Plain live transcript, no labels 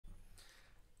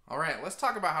All right, let's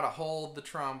talk about how to hold the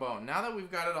trombone. Now that we've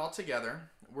got it all together,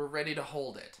 we're ready to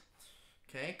hold it.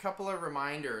 Okay, a couple of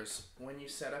reminders. When you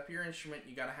set up your instrument,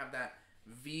 you got to have that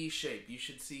V shape. You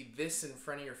should see this in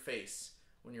front of your face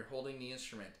when you're holding the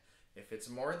instrument. If it's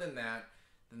more than that,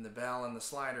 then the bell and the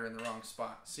slide are in the wrong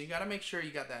spot. So you got to make sure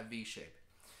you got that V shape.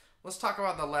 Let's talk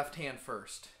about the left hand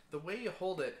first. The way you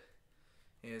hold it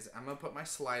is, I'm going to put my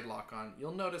slide lock on.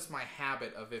 You'll notice my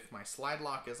habit of if my slide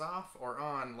lock is off or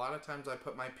on, a lot of times I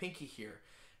put my pinky here.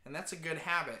 And that's a good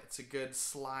habit. It's a good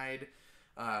slide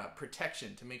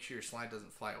protection to make sure your slide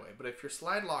doesn't fly away. But if your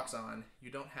slide lock's on,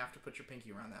 you don't have to put your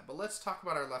pinky around that. But let's talk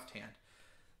about our left hand.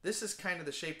 This is kind of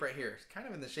the shape right here. It's kind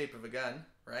of in the shape of a gun,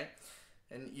 right?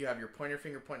 And you have your pointer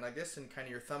finger pointing like this and kind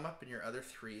of your thumb up and your other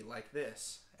three like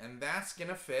this. And that's going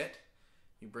to fit.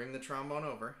 You bring the trombone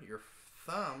over. Your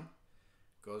thumb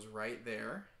goes right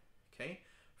there, okay?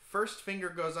 First finger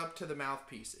goes up to the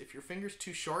mouthpiece. If your finger's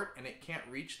too short and it can't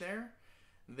reach there,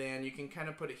 then you can kind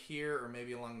of put it here or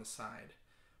maybe along the side.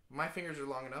 My fingers are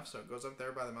long enough, so it goes up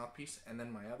there by the mouthpiece, and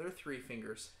then my other three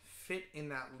fingers fit in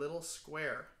that little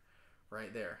square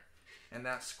right there. And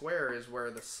that square is where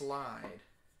the slide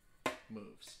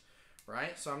moves,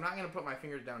 right? So I'm not going to put my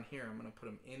fingers down here. I'm going to put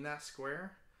them in that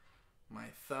square. My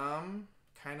thumb,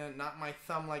 kind of not my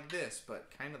thumb like this, but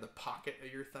kind of the pocket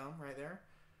of your thumb right there.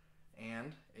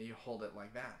 And you hold it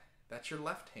like that. That's your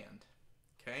left hand,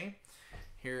 okay?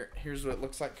 Here's what it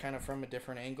looks like kind of from a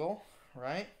different angle,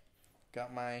 right?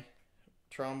 Got my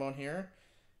trombone here.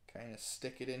 Kind of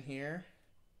stick it in here,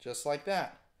 just like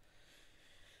that.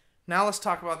 Now let's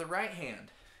talk about the right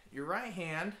hand. Your right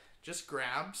hand just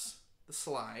grabs the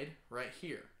slide right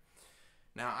here.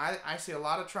 Now I see a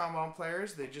lot of trombone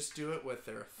players, they just do it with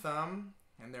their thumb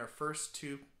and their first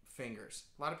two fingers.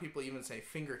 A lot of people even say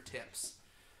fingertips,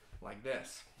 like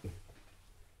this.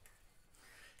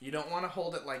 You don't want to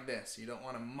hold it like this. You don't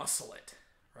want to muscle it,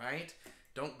 right?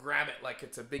 Don't grab it like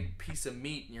it's a big piece of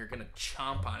meat and you're going to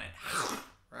chomp on it,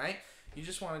 right? You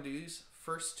just want to do these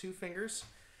first two fingers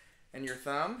and your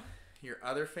thumb, your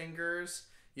other fingers.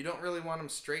 You don't really want them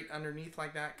straight underneath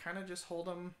like that. Kind of just hold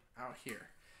them out here.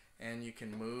 And you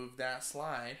can move that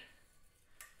slide.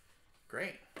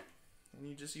 Great. And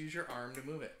you just use your arm to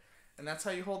move it. And that's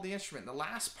how you hold the instrument. The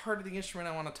last part of the instrument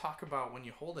I want to talk about when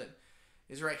you hold it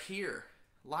is right here.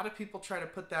 A lot of people try to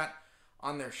put that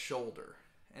on their shoulder.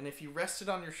 And if you rest it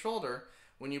on your shoulder,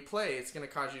 when you play, it's going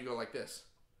to cause you to go like this.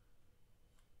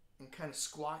 And kind of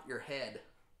squat your head.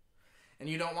 And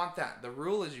you don't want that. The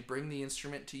rule is you bring the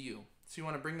instrument to you. So you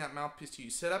want to bring that mouthpiece to you.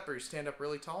 Sit up or you stand up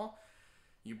really tall.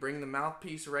 You bring the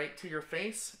mouthpiece right to your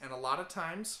face. And a lot of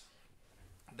times,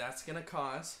 that's going to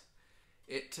cause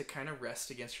it to kind of rest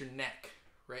against your neck.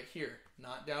 Right here.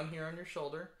 Not down here on your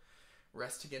shoulder.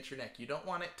 Rest against your neck. You don't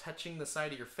want it touching the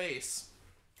side of your face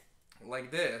like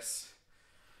this,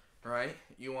 right?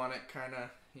 You want it kind of,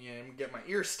 get my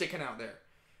ear sticking out there.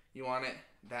 You want it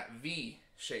that V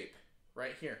shape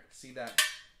right here. See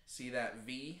that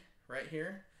V right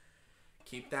here?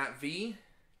 Keep that V,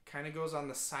 kind of goes on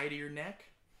the side of your neck.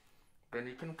 Then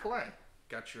you can play.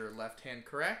 Got your left hand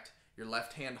correct. Your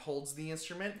left hand holds the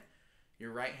instrument.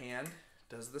 Your right hand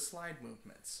does the slide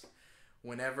movements.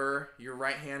 Whenever your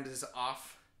right hand is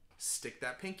off, stick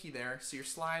that pinky there so your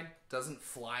slide doesn't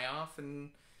fly off and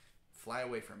fly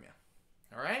away from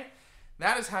you. All right?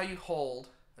 That is how you hold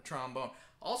a trombone.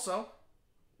 Also,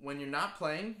 when you're not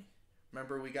playing,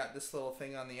 remember we got this little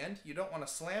thing on the end. You don't want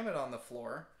to slam it on the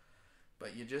floor,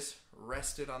 but you just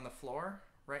rest it on the floor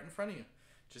right in front of you.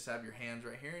 Just have your hands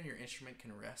right here and your instrument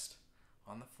can rest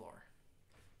on the floor.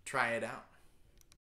 Try it out.